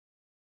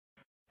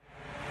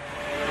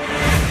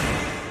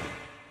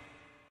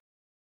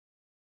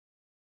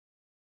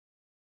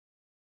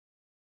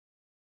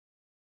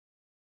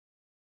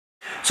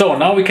So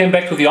now we came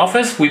back to the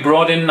office, we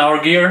brought in our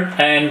gear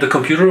and the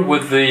computer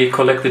with the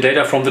collected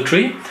data from the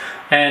tree,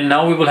 and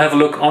now we will have a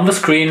look on the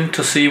screen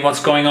to see what's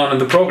going on in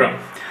the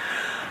program.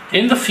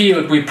 In the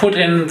field we put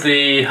in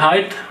the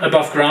height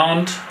above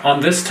ground on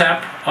this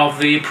tab of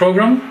the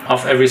program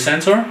of every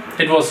sensor.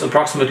 It was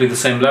approximately the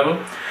same level.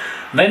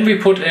 Then we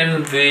put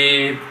in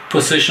the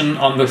position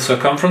on the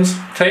circumference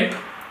tape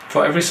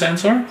for every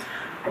sensor,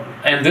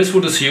 and this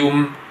would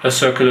assume a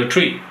circular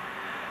tree.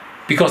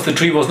 Because the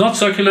tree was not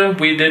circular,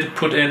 we did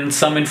put in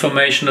some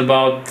information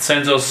about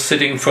sensors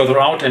sitting further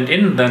out and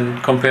in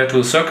than compared to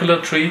a circular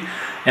tree,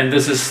 and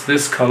this is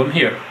this column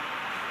here.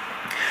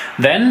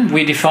 Then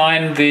we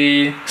define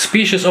the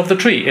species of the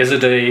tree. Is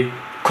it a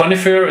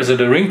conifer, is it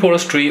a ring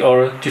porous tree,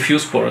 or a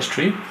diffuse porous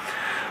tree?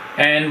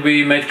 And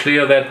we made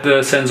clear that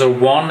the sensor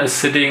 1 is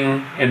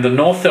sitting in the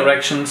north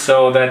direction,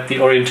 so that the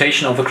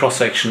orientation of the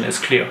cross-section is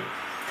clear.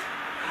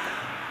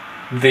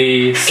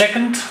 The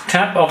second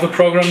tab of the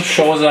program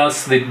shows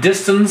us the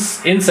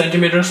distance in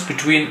centimeters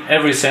between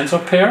every sensor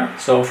pair,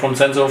 so from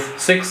sensor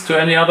 6 to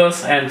any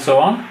others and so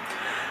on.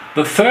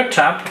 The third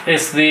tab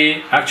is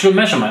the actual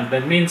measurement.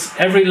 That means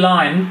every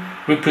line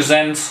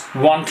represents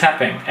one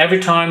tapping.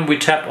 Every time we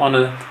tap on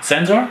a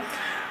sensor,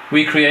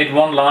 we create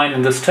one line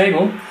in this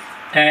table,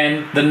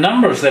 and the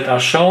numbers that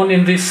are shown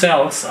in these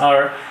cells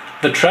are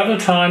the travel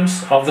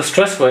times of the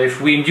stress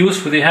wave we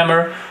induce with the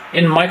hammer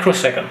in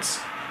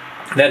microseconds.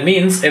 That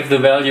means if the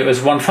value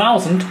is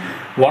 1000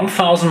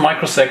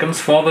 microseconds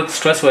for the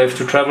stress wave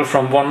to travel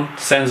from one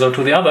sensor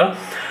to the other,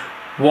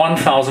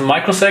 1000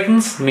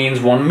 microseconds means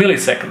 1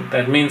 millisecond.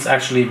 That means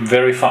actually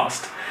very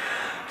fast.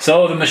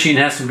 So the machine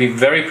has to be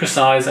very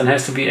precise and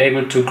has to be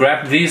able to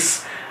grab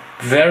these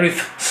very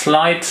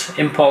slight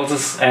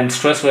impulses and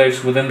stress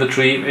waves within the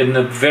tree in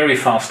a very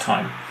fast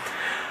time.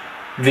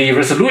 The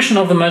resolution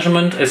of the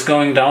measurement is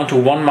going down to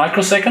 1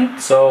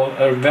 microsecond, so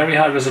a very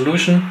high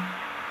resolution.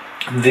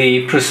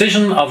 The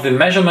precision of the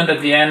measurement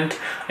at the end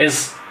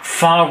is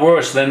far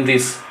worse than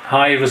these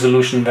high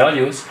resolution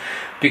values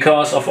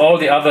because of all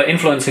the other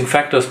influencing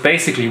factors,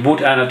 basically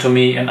wood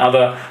anatomy and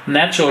other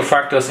natural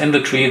factors in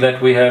the tree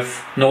that we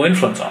have no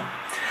influence on.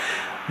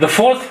 The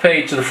fourth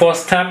page, the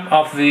fourth tab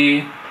of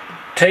the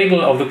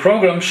table of the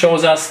program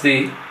shows us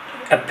the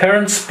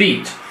apparent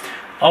speed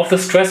of the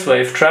stress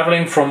wave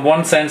traveling from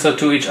one sensor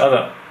to each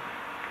other.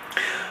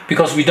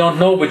 Because we don't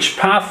know which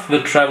path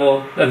the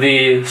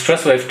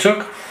stress wave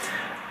took,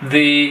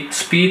 the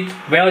speed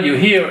value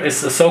here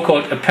is a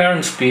so-called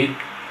apparent speed.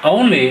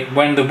 Only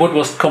when the wood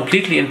was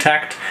completely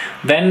intact,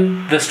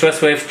 then the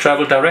stress wave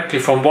traveled directly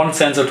from one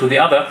sensor to the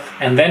other,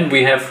 and then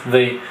we have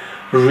the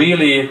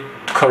really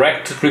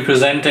correct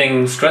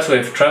representing stress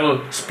wave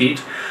travel speed.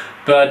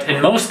 But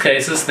in most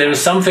cases there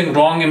is something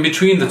wrong in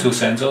between the two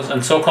sensors,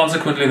 and so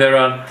consequently there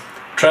are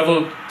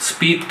travel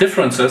speed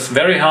differences,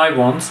 very high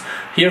ones.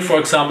 Here, for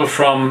example,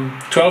 from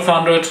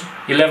 1200,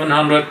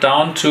 1100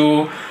 down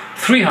to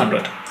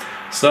 300.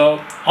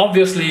 So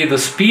obviously the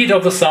speed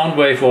of the sound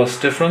wave was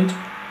different.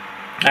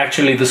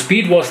 Actually the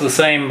speed was the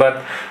same,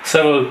 but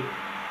several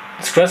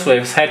stress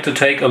waves had to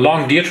take a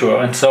long detour,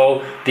 and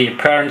so the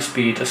apparent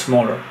speed is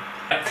smaller.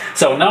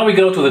 So now we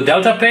go to the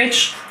delta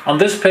page. On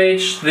this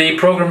page the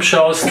program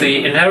shows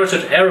the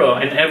inherited error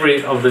in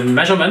every of the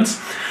measurements,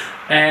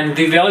 and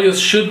the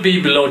values should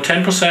be below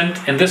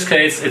 10%. In this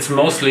case it's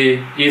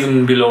mostly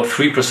even below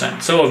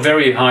 3%, so a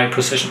very high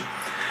precision.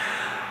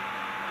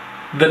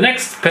 The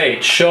next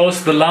page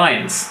shows the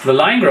lines. The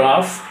line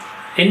graph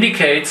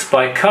indicates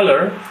by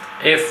color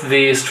if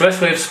the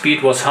stress wave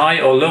speed was high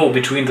or low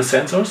between the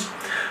sensors.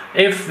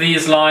 If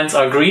these lines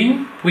are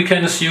green, we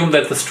can assume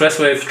that the stress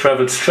wave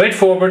traveled straight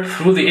forward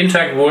through the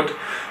intact wood.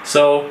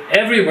 So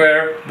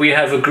everywhere we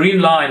have a green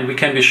line, we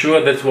can be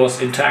sure that it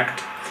was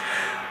intact.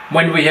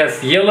 When we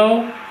have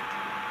yellow,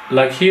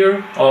 like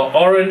here, or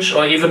orange,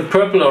 or even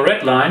purple or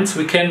red lines,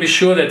 we can be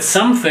sure that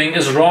something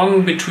is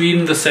wrong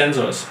between the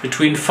sensors.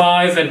 Between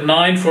 5 and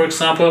 9, for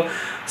example,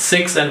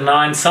 6 and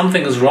 9,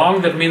 something is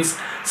wrong. That means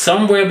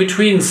somewhere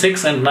between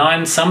 6 and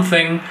 9,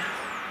 something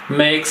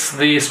makes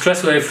the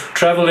stress wave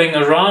traveling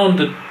around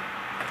the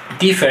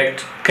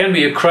defect. Can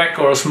be a crack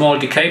or a small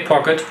decay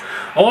pocket,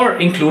 or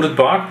included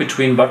bark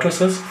between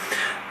buttresses.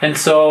 And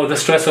so the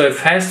stress wave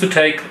has to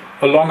take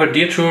a longer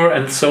detour,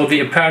 and so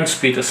the apparent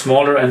speed is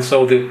smaller, and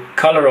so the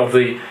color of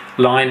the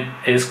line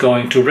is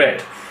going to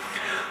red.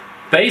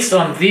 Based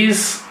on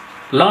these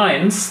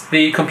lines,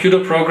 the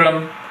computer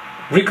program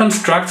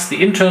reconstructs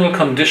the internal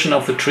condition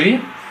of the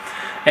tree,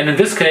 and in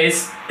this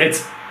case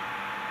it's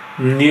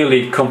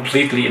nearly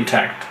completely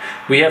intact.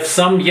 We have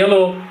some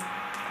yellow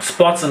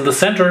spots in the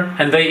center,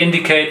 and they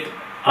indicate,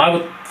 I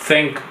would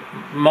think,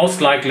 most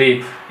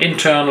likely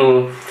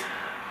internal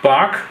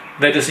bark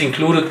that is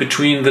included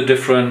between the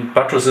different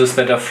buttresses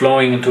that are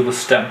flowing into the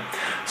stem.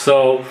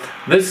 So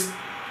this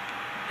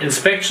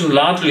inspection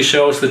largely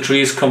shows the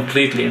tree is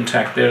completely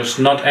intact. There's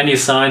not any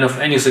sign of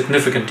any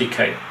significant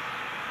decay.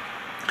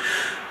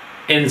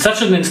 In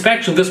such an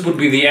inspection, this would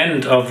be the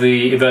end of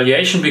the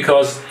evaluation,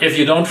 because if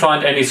you don't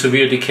find any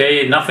severe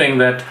decay, nothing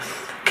that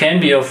can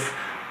be of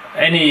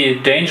any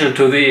danger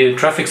to the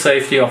traffic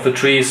safety of the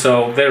tree,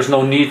 so there's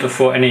no need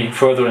for any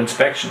further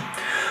inspection.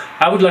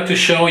 I would like to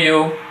show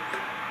you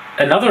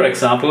another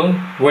example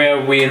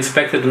where we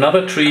inspected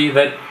another tree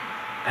that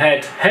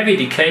had heavy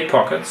decay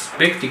pockets,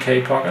 big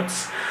decay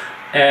pockets,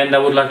 and I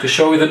would like to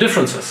show you the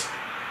differences.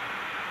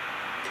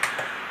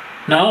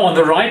 Now on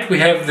the right we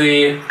have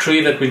the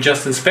tree that we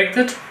just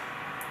inspected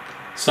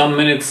some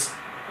minutes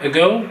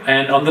ago,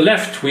 and on the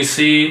left we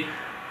see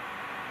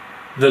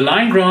the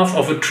line graph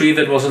of a tree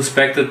that was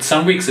inspected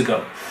some weeks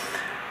ago.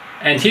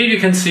 And here you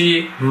can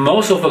see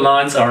most of the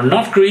lines are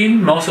not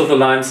green, most of the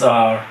lines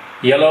are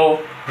yellow,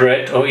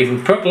 red or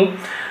even purple.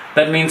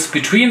 That means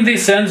between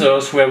these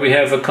sensors where we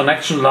have a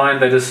connection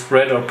line that is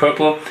red or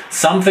purple,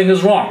 something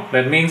is wrong.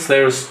 That means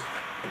there's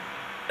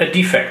a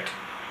defect.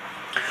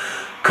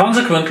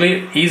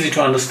 Consequently, easy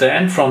to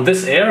understand, from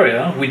this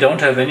area we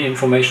don't have any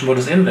information what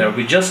is in there.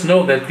 We just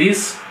know that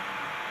these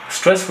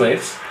stress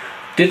waves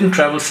didn't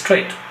travel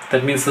straight.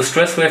 That means the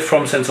stress wave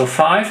from sensor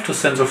 5 to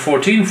sensor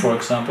 14, for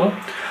example,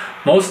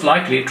 most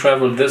likely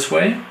traveled this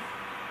way,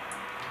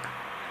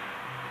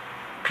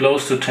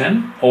 close to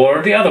 10,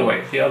 or the other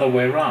way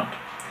around.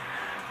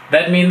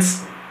 That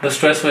means the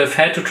stress wave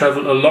had to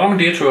travel a long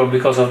detour.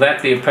 Because of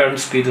that the apparent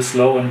speed is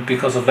slow, and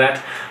because of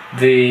that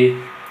the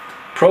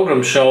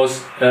program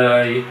shows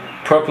a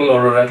purple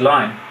or a red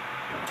line.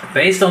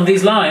 Based on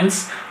these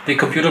lines, the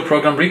computer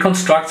program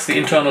reconstructs the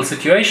internal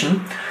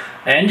situation,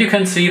 and you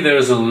can see there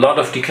is a lot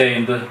of decay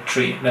in the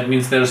tree. That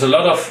means there's a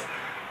lot of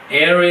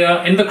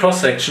area in the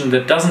cross-section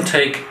that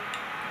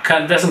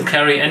doesn't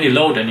carry any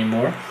load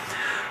anymore.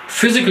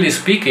 Physically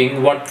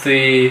speaking, what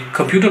the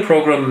computer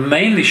program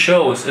mainly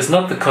shows is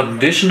not the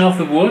condition of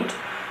the wood,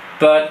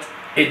 but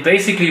it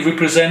basically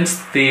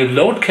represents the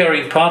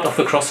load-carrying part of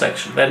the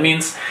cross-section. That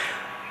means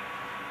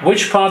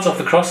which parts of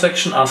the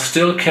cross-section are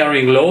still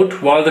carrying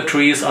load while the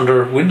tree is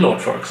under wind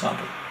load, for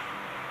example.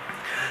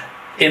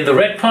 In the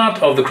red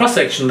part of the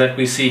cross-section that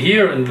we see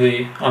here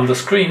on the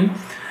screen,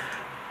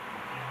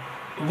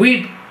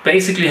 we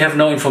basically have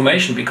no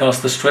information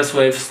because the stress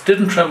waves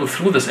didn't travel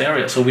through this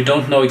area, so we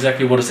don't know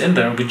exactly what is in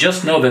there. We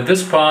just know that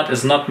this part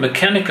is not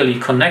mechanically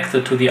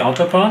connected to the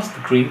outer parts, the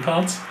green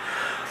parts,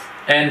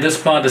 and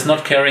this part is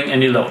not carrying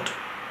any load.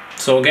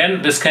 So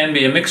again, this can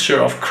be a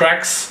mixture of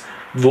cracks,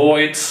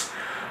 voids,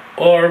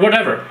 or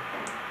whatever,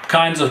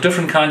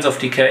 different kinds of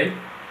decay.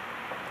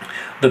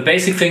 The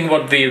basic thing,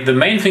 the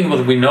main thing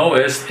what we know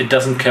is it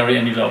doesn't carry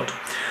any load.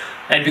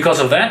 And because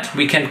of that,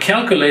 we can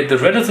calculate the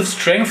relative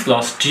strength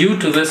loss due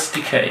to this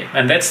decay.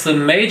 And that's the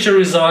major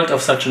result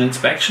of such an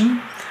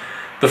inspection.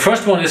 The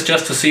first one is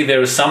just to see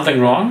there is something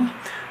wrong,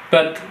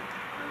 but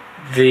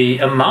the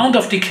amount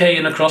of decay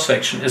in a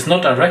cross-section is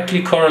not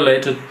directly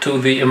correlated to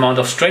the amount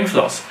of strength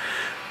loss.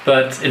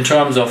 But in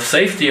terms of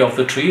safety of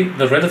the tree,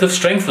 the relative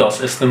strength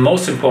loss is the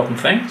most important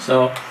thing.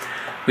 So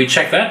we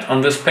check that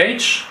on this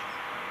page.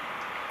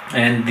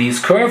 And these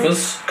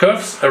curves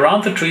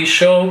around the tree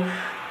show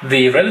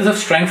the relative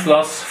strength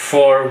loss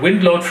for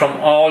wind load from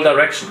all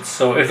directions.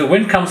 So if the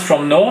wind comes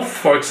from north,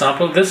 for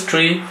example, this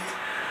tree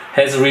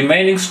has a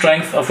remaining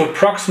strength of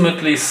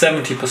approximately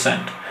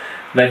 70%.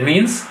 That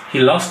means he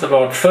lost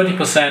about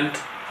 30%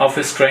 of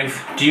his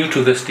strength due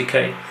to this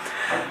decay.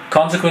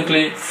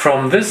 Consequently,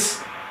 from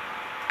this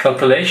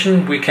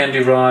calculation we can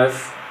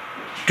derive,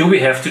 do we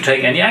have to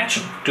take any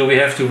action? Do we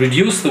have to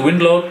reduce the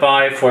wind load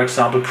by, for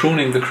example,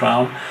 pruning the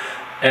crown?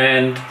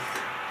 And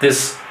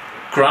this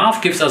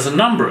graph gives us a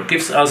number,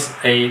 gives us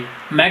a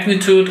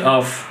magnitude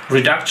of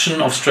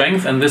reduction of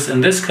strength, and this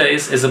in this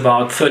case is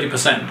about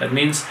 30%. That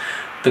means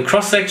the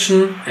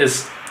cross-section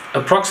is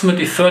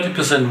approximately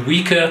 30%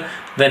 weaker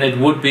than it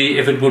would be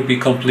if it would be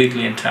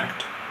completely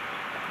intact.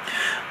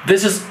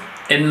 This is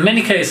in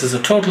many cases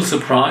a total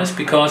surprise,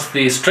 because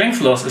the strength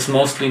loss is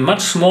mostly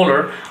much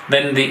smaller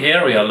than the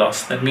area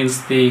loss. That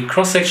means the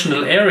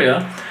cross-sectional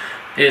area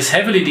is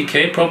heavily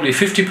decayed, probably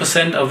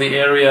 50% of the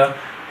area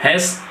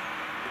has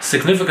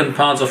significant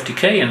parts of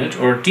decay in it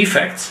or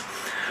defects,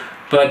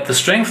 but the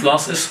strength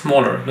loss is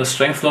smaller. The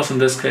strength loss in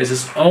this case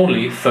is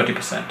only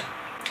 30%.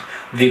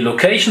 The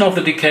location of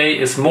the decay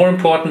is more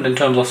important in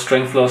terms of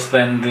strength loss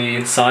than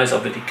the size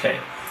of the decay.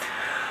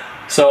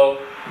 So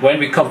when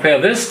we compare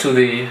this to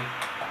the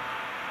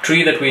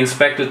tree that we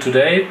inspected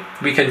today,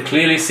 we can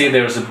clearly see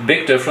there is a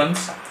big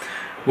difference,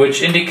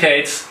 which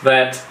indicates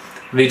that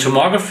the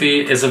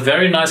tomography is a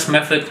very nice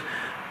method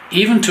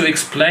even to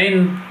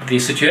explain the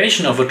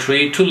situation of a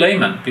tree to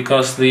laymen,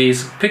 because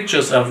these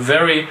pictures are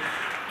very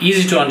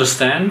easy to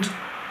understand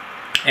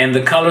and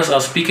the colors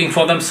are speaking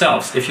for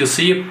themselves. If you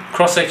see a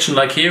cross-section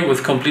like here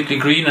with completely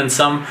green and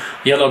some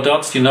yellow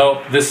dots, you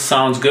know this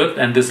sounds good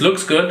and this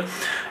looks good.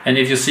 And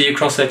if you see a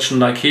cross-section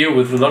like here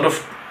with a lot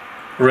of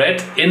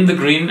red in the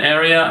green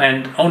area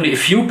and only a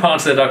few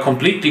parts that are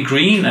completely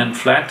green and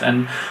flat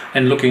and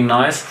looking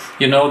nice,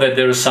 you know that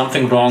there is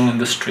something wrong in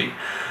this tree.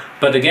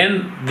 But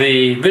again,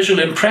 the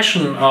visual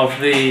impression of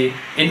the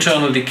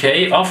internal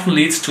decay often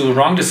leads to a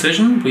wrong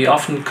decision. We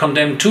often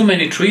condemn too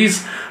many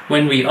trees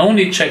when we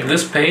only check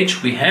this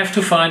page. We have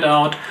to find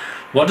out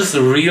what is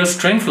the real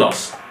strength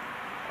loss.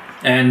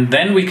 And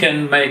then we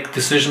can make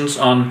decisions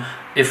on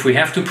if we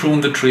have to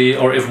prune the tree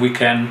or if we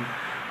can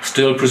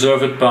still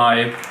preserve it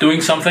by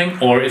doing something,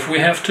 or if we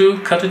have to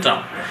cut it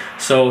down.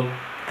 So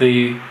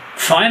the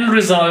final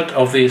result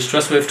of the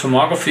stress wave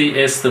tomography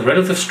is the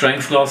relative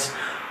strength loss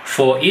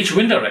for each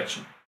wind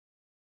direction.